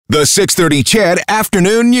The 6:30 CHED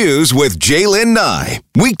Afternoon News with Jaylen Nye.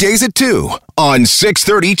 Weekdays at 2 on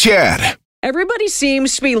 6:30 CHED. Everybody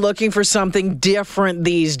seems to be looking for something different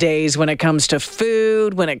these days when it comes to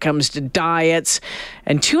food, when it comes to diets.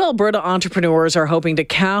 And two Alberta entrepreneurs are hoping to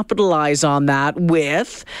capitalize on that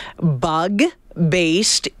with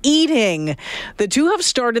bug-based eating. The two have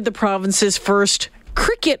started the province's first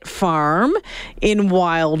cricket farm in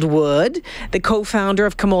Wildwood. The co-founder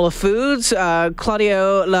of Kamola Foods,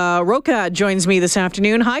 Claudio La Roca, joins me this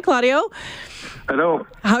afternoon. Hi, Claudio. Hello.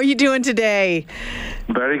 How are you doing today?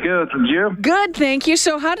 Very good. And you? Good, thank you.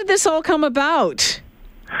 So how did this all come about?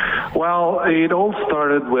 Well, it all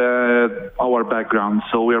started with our background.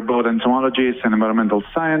 So we are both entomologists and environmental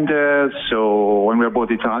scientists. So when we are both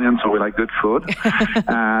Italian, so we like good food.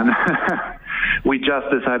 And we just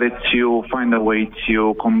decided to find a way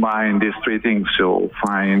to combine these three things. So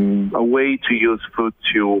find a way to use food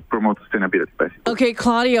to promote sustainability, basically. Okay,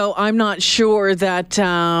 Claudio, I'm not sure that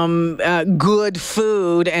good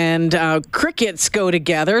food and crickets go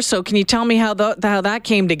together. So can you tell me how that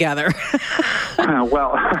came together?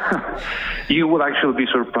 Well, you will actually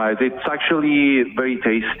be surprised. It's actually very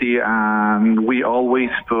tasty, and we always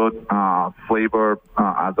put flavor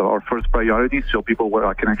as our first priority so people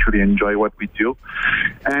can actually enjoy what we do.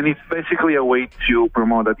 And it's basically a way to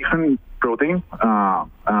promote a different protein,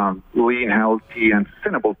 lean, healthy, and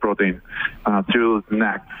sustainable protein through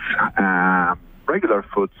snacks, regular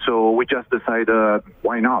food. So we just decided,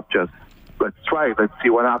 why not? Let's try it. Let's see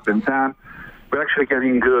what happens. And we're actually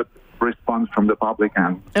getting good response from the public,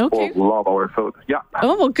 and people love our food. Yeah.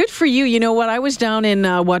 Oh, well, good for you. You know what? I was down in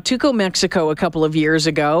Huatuco, Mexico a couple of years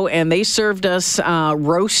ago, and they served us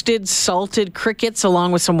roasted, salted crickets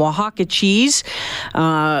along with some Oaxaca cheese.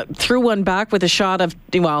 Threw one back with a shot of,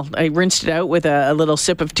 I rinsed it out with a little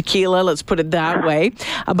sip of tequila, let's put it that way.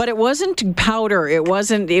 But it wasn't powder. It was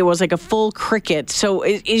like a full cricket. So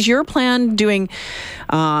is your plan doing,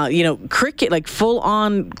 cricket, like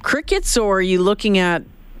full-on crickets, or are you looking at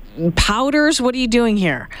powders? What are you doing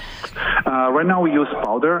here? Right now we use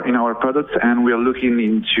powder in our products, and we are looking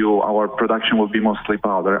into our production will be mostly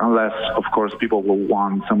powder, unless, of course, people will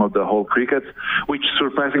want some of the whole crickets, which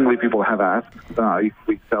surprisingly people have asked if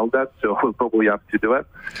we sell that, so we'll probably have to do it.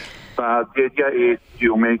 But the idea is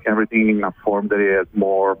to make everything in a form that is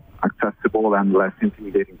more accessible and less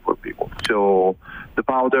intimidating for people. So the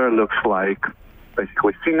powder looks like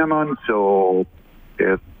basically cinnamon, so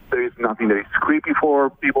there is nothing that is creepy for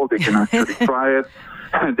people. They can actually try it.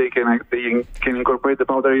 They can incorporate the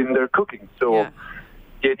powder in their cooking. So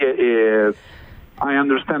the idea is, I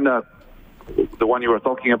understand that the one you were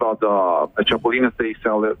talking about, the chapulines, they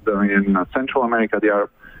sell it in Central America. They are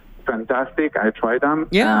fantastic. I tried them,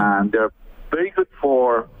 and they're very good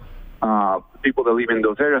for people that live in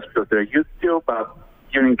those areas because they're used to, but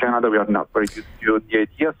here in Canada, we are not very used to the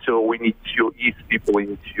idea, so we need to ease people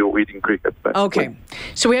into eating crickets. Okay,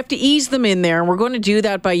 so we have to ease them in there, and we're going to do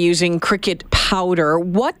that by using cricket powder.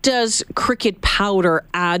 What does cricket powder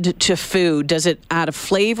add to food? Does it add a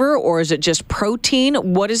flavor, or is it just protein?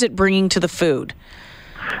 What is it bringing to the food?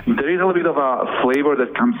 There is a little bit of a flavor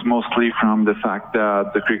that comes mostly from the fact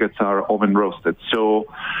that the crickets are oven roasted. So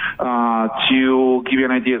to give you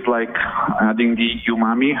an idea, it's like adding the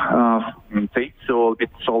umami taste, so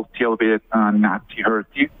it's salty, a little bit nutty,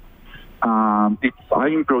 earthy. It's high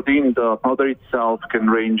in protein. The powder itself can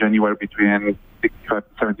range anywhere between 65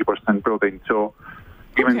 to 70% protein. So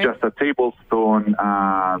even just a tablespoon,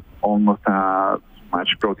 almost as much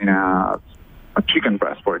protein as a chicken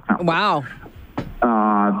breast, for example. Wow.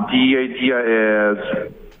 The idea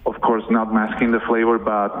is, of course, not masking the flavor,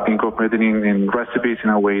 but incorporating in recipes in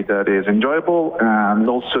a way that is enjoyable, and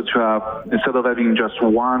also to have, instead of having just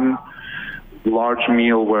one large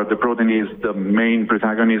meal where the protein is the main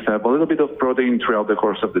protagonist, have a little bit of protein throughout the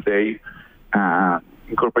course of the day,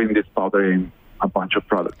 incorporating this powder in a bunch of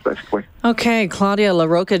products, basically. Okay, Claudia La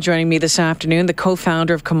Roca joining me this afternoon, the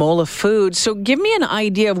co-founder of Kamola Foods. So give me an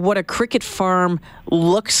idea of what a cricket farm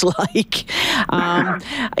looks like. I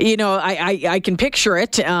can picture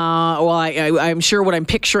it. I'm sure what I'm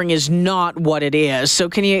picturing is not what it is. So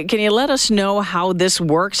can you let us know how this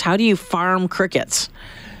works? How do you farm crickets?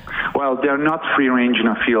 Well, they're not free range in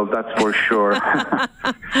a field, that's for sure.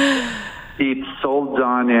 It's all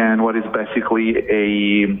done in what is basically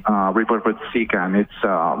a repurposed sea can. It's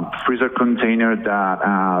a freezer container that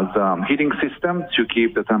has a heating system to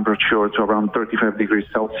keep the temperature to around 35 degrees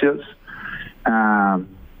Celsius.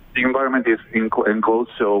 the environment is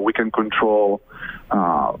enclosed, so we can control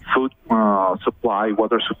food supply,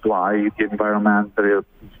 water supply, the environment.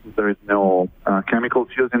 There is no chemicals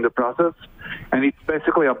used in the process. And it's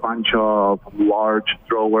basically a bunch of large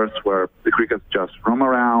drawers where the crickets just roam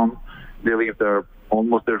around. They live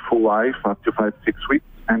almost their full life, up to 5-6 weeks.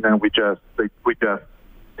 And then we just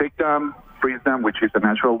take them, freeze them, which is a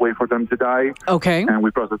natural way for them to die. Okay. And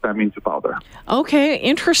we process them into powder. Okay,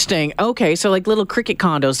 interesting. Okay, so like little cricket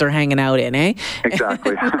condos they're hanging out in, eh?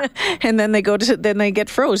 Exactly. And then they get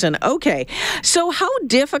frozen. Okay. So how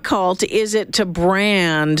difficult is it to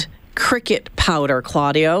brand cricket powder,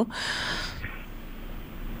 Claudio?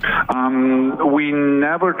 We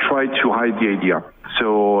never try to hide the idea.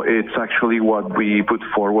 So it's actually what we put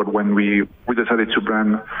forward when we decided to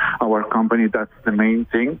brand our company. That's the main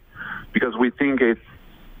thing, because we think it's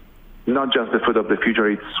not just the food of the future.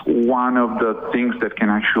 It's one of the things that can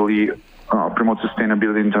actually promote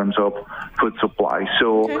sustainability in terms of food supply.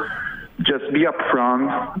 So just be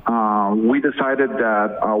upfront. We decided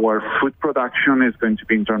that our food production is going to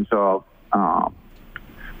be in terms of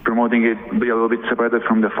promoting it, be a little bit separated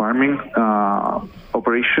from the farming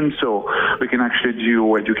operation. So we can actually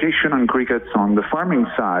do education on crickets on the farming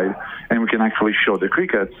side, and we can actually show the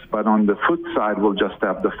crickets. But on the food side, we'll just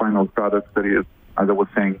have the final product that is, as I was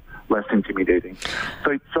saying, less intimidating. So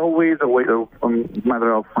it's always a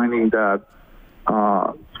matter of finding that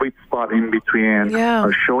sweet spot in between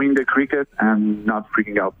showing the cricket and not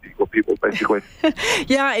freaking out people basically.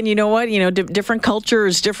 Yeah, and you know what? Different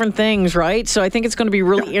cultures, different things, right? So I think it's going to be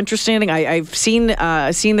really interesting. I've seen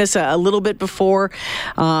this a little bit before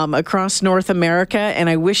across North America, and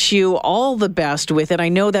I wish you all the best with it. I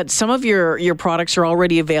know that some of your products are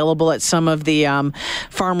already available at some of the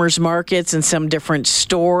farmers markets and some different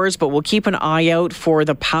stores, but we'll keep an eye out for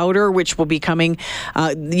the powder, which will be coming.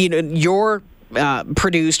 Your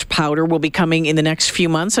produced powder will be coming in the next few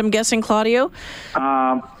months, I'm guessing, Claudio?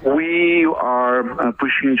 We are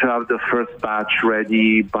pushing to have the first batch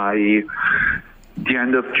ready by the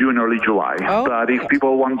end of June, early July. But if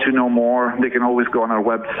people want to know more, they can always go on our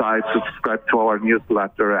website, subscribe to our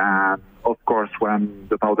newsletter, and of course, when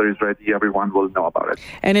the powder is ready, everyone will know about it.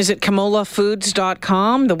 And is it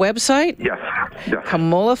KamolaFoods.com, the website? Yes.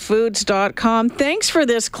 KamolaFoods.com. Thanks for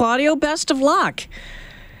this, Claudio. Best of luck.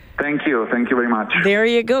 Thank you. Thank you very much. There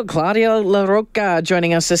you go. Claudio LaRocca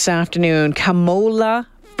joining us this afternoon.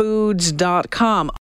 KamolaFoods.com.